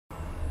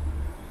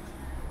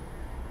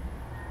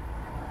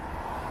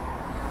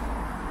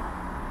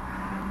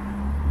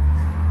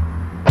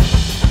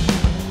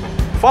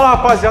Fala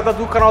rapaziada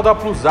do canal da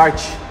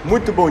Arte,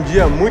 muito bom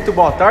dia, muito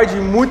boa tarde e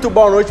muito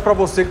boa noite para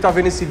você que está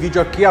vendo esse vídeo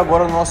aqui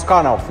agora no nosso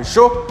canal,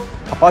 fechou?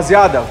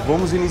 Rapaziada,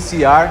 vamos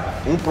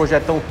iniciar um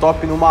projetão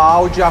top numa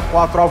Audi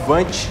A4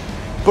 Avante,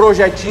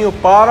 projetinho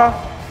para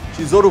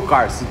Tesouro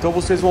Cars. Então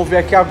vocês vão ver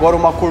aqui agora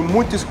uma cor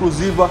muito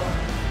exclusiva,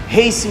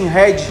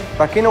 Racered.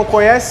 Para quem não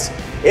conhece,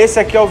 esse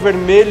aqui é o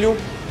vermelho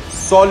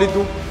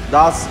sólido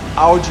das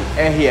Audi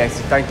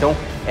RS, tá? Então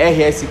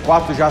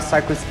RS4 já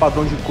sai com esse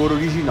padrão de cor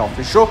original,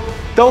 fechou?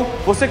 Então,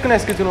 você que não é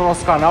inscrito no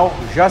nosso canal,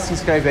 já se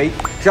inscreve aí,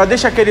 já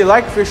deixa aquele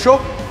like,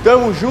 fechou?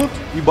 Tamo junto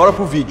e bora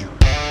pro vídeo.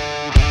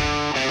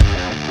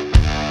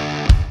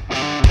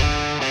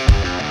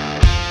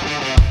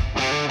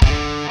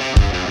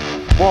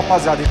 Bom,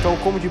 rapaziada, então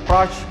como de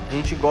praxe, a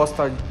gente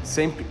gosta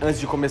sempre, antes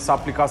de começar a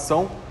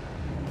aplicação,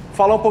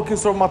 falar um pouquinho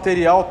sobre o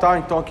material, tá?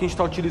 Então aqui a gente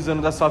está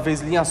utilizando dessa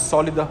vez linha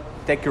sólida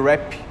Tech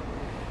Wrap.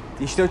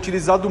 A gente tem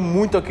utilizado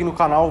muito aqui no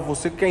canal.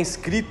 Você que é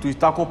inscrito e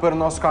está acompanhando o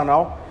nosso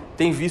canal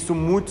tem visto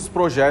muitos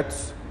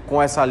projetos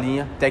com essa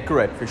linha Tech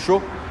Wrap,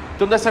 fechou?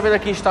 Então dessa vez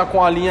aqui a gente está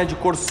com a linha de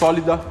cor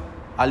sólida,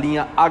 a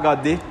linha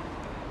HD.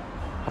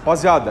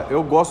 Rapaziada,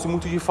 eu gosto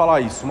muito de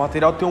falar isso, o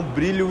material tem um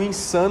brilho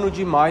insano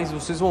demais.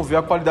 Vocês vão ver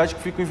a qualidade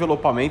que fica o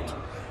envelopamento.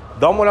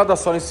 Dá uma olhada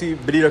só nesse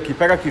brilho aqui,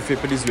 pega aqui, Fê,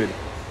 para eles verem.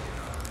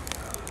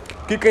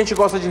 O que a gente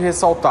gosta de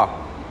ressaltar?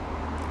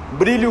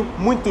 Brilho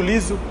muito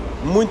liso,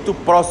 muito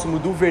próximo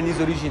do verniz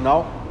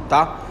original,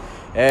 tá?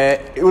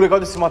 O legal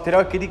desse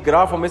material é que ele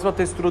grava a mesma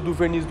textura do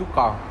verniz do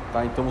carro,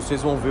 tá? Então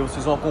vocês vão ver,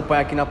 vocês vão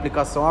acompanhar aqui na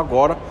aplicação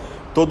agora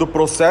todo o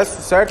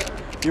processo, certo?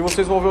 E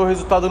vocês vão ver o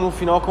resultado no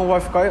final, como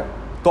vai ficar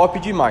top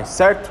demais,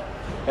 certo?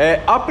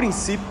 A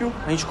princípio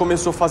a gente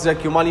começou a fazer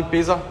aqui uma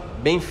limpeza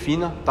bem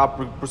fina, tá?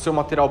 Por ser um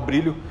material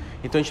brilho,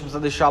 então a gente precisa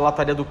deixar a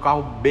lataria do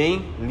carro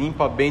bem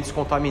limpa, bem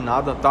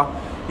descontaminada, tá?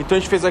 Então a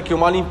gente fez aqui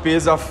uma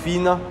limpeza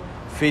fina,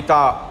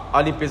 feita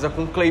a limpeza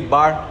com clay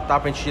bar, tá?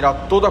 Pra gente tirar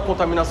toda a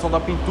contaminação da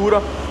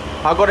pintura.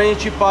 Agora a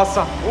gente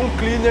passa um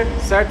cleaner,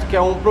 certo? Que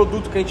é um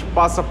produto que a gente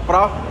passa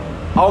para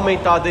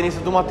aumentar a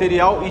aderência do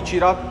material e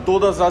tirar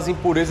todas as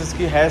impurezas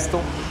que restam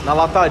na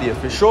lataria,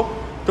 fechou?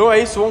 Então é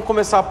isso, vamos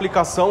começar a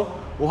aplicação.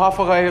 O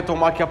Rafa vai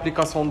retomar aqui a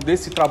aplicação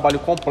desse trabalho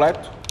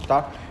completo,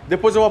 tá?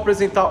 Depois eu vou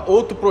apresentar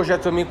outro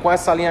projeto também com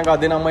essa linha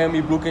HD na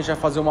Miami Blue, que a gente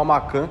vai fazer uma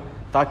Macan,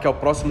 tá? Que é o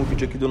próximo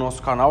vídeo aqui do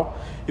nosso canal.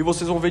 E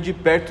vocês vão ver de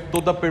perto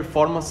toda a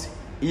performance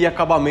e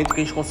acabamento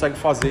que a gente consegue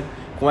fazer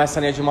com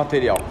essa linha de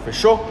material,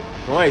 fechou?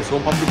 Então é isso,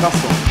 vamos para a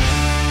aplicação.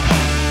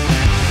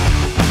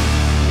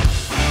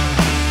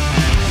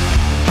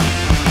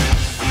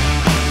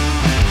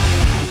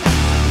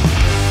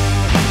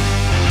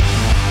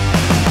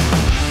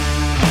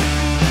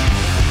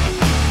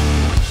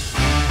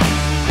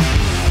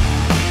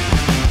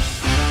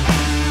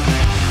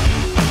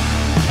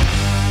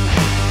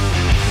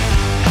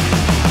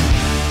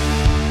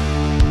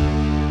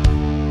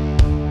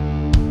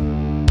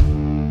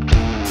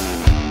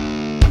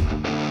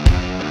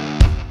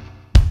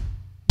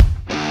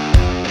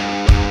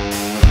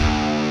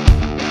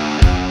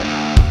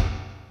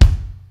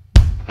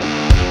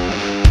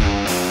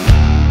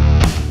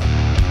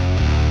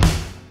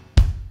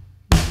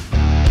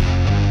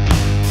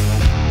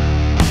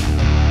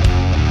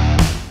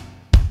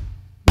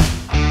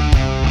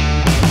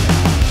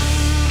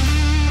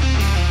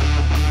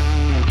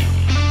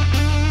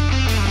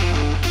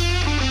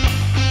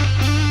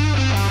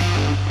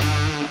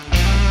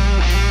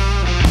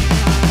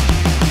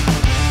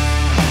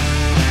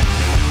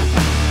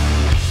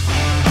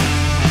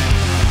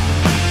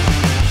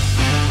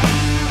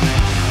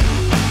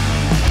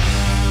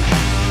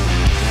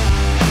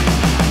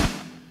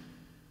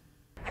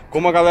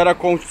 Como a galera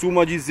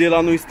costuma dizer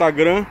lá no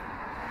Instagram,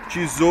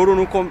 tesouro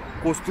não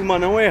costuma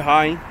não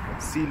errar, hein?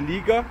 Se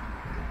liga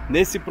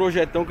nesse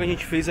projetão que a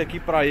gente fez aqui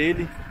pra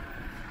ele.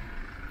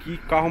 Que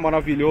carro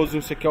maravilhoso.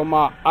 Esse aqui é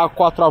uma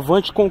A4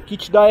 Avante com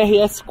kit da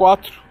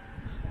RS4.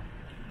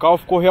 O carro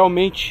ficou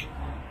realmente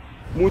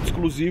muito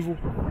exclusivo.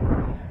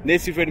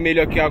 Nesse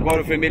vermelho aqui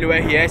agora, o vermelho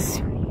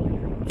RS,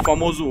 o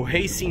famoso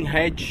Racing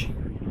Red.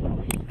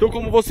 Então,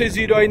 como vocês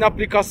viram aí na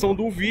aplicação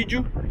do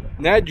vídeo,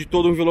 né, de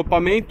todo o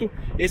envelopamento,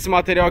 esse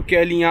material aqui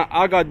é linha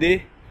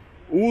HD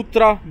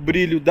Ultra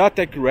Brilho da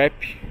Tech Wrap,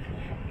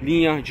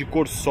 linha de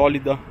cor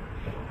sólida.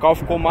 O carro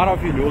ficou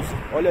maravilhoso.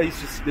 Olha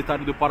isso, esse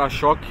detalhe do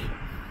para-choque.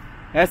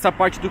 Essa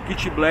parte do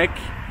kit black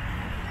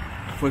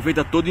foi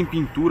feita toda em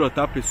pintura,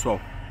 tá, pessoal?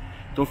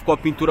 Então ficou a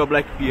pintura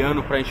black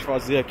piano pra gente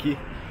fazer aqui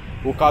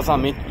o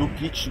casamento do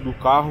kit do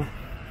carro.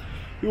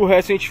 E o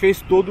resto a gente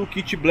fez todo o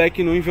kit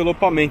black no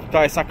envelopamento,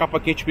 tá? Essa capa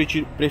aqui a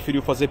gente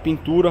preferiu fazer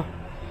pintura,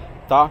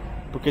 tá?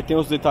 Porque tem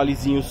os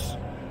detalhezinhos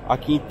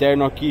aqui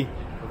interno aqui,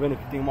 tá vendo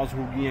que tem umas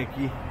ruguinhas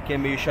aqui que é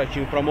meio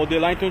chatinho para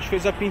modelar. Então a gente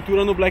fez a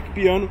pintura no black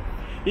piano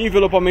e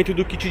envelopamento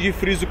do kit de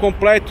friso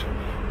completo,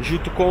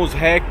 junto com os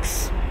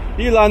racks.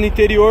 E lá no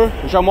interior,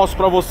 já mostro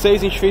para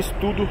vocês, a gente fez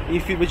tudo em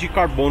fibra de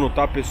carbono,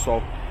 tá,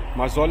 pessoal?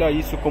 Mas olha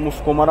isso como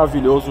ficou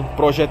maravilhoso,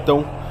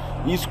 projetão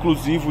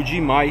exclusivo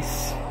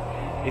demais.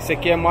 Esse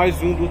aqui é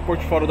mais um do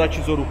portfólio da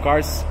Tesouro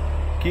Cars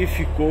que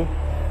ficou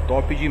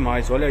top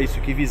demais. Olha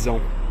isso, que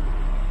visão.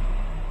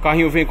 O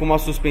carrinho vem com uma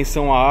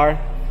suspensão a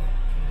ar,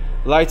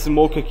 light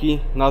smoke aqui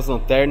nas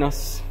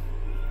lanternas.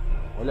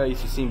 Olha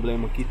isso, esse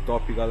emblema aqui,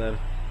 top, galera.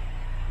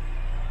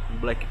 Um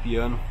black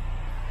piano.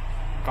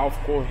 O carro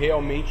ficou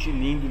realmente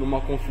lindo,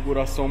 numa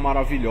configuração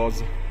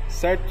maravilhosa,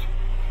 certo?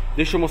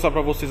 Deixa eu mostrar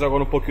pra vocês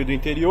agora um pouquinho do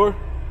interior,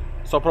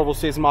 só pra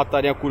vocês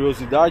matarem a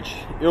curiosidade.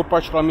 Eu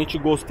particularmente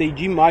gostei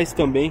demais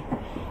também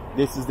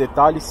desses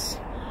detalhes.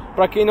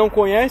 Pra quem não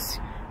conhece,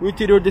 o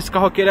interior desse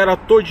carro aqui ele era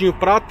todinho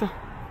prata,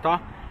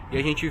 tá? E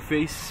a gente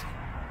fez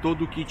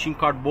todo o kit em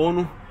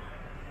carbono,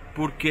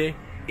 porque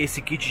esse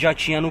kit já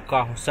tinha no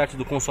carro, certo?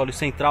 Do console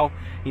central.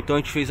 Então a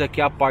gente fez aqui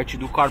a parte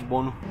do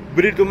carbono.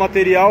 Brilho do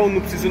material, não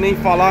preciso nem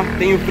falar.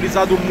 Tenho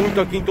frisado muito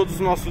aqui em todos os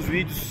nossos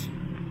vídeos.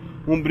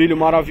 Um brilho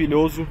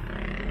maravilhoso,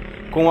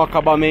 com um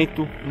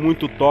acabamento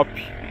muito top.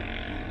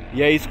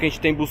 E é isso que a gente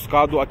tem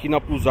buscado aqui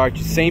na Plus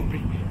Arte.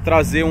 Sempre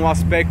trazer um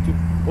aspecto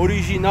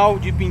original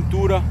de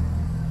pintura,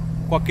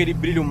 com aquele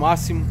brilho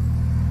máximo.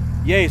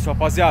 E é isso,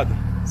 rapaziada,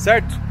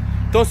 certo?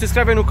 Então se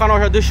inscreve aí no canal,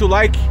 já deixa o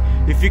like.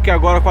 E fique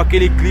agora com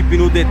aquele clipe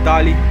no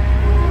detalhe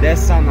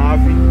dessa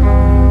nave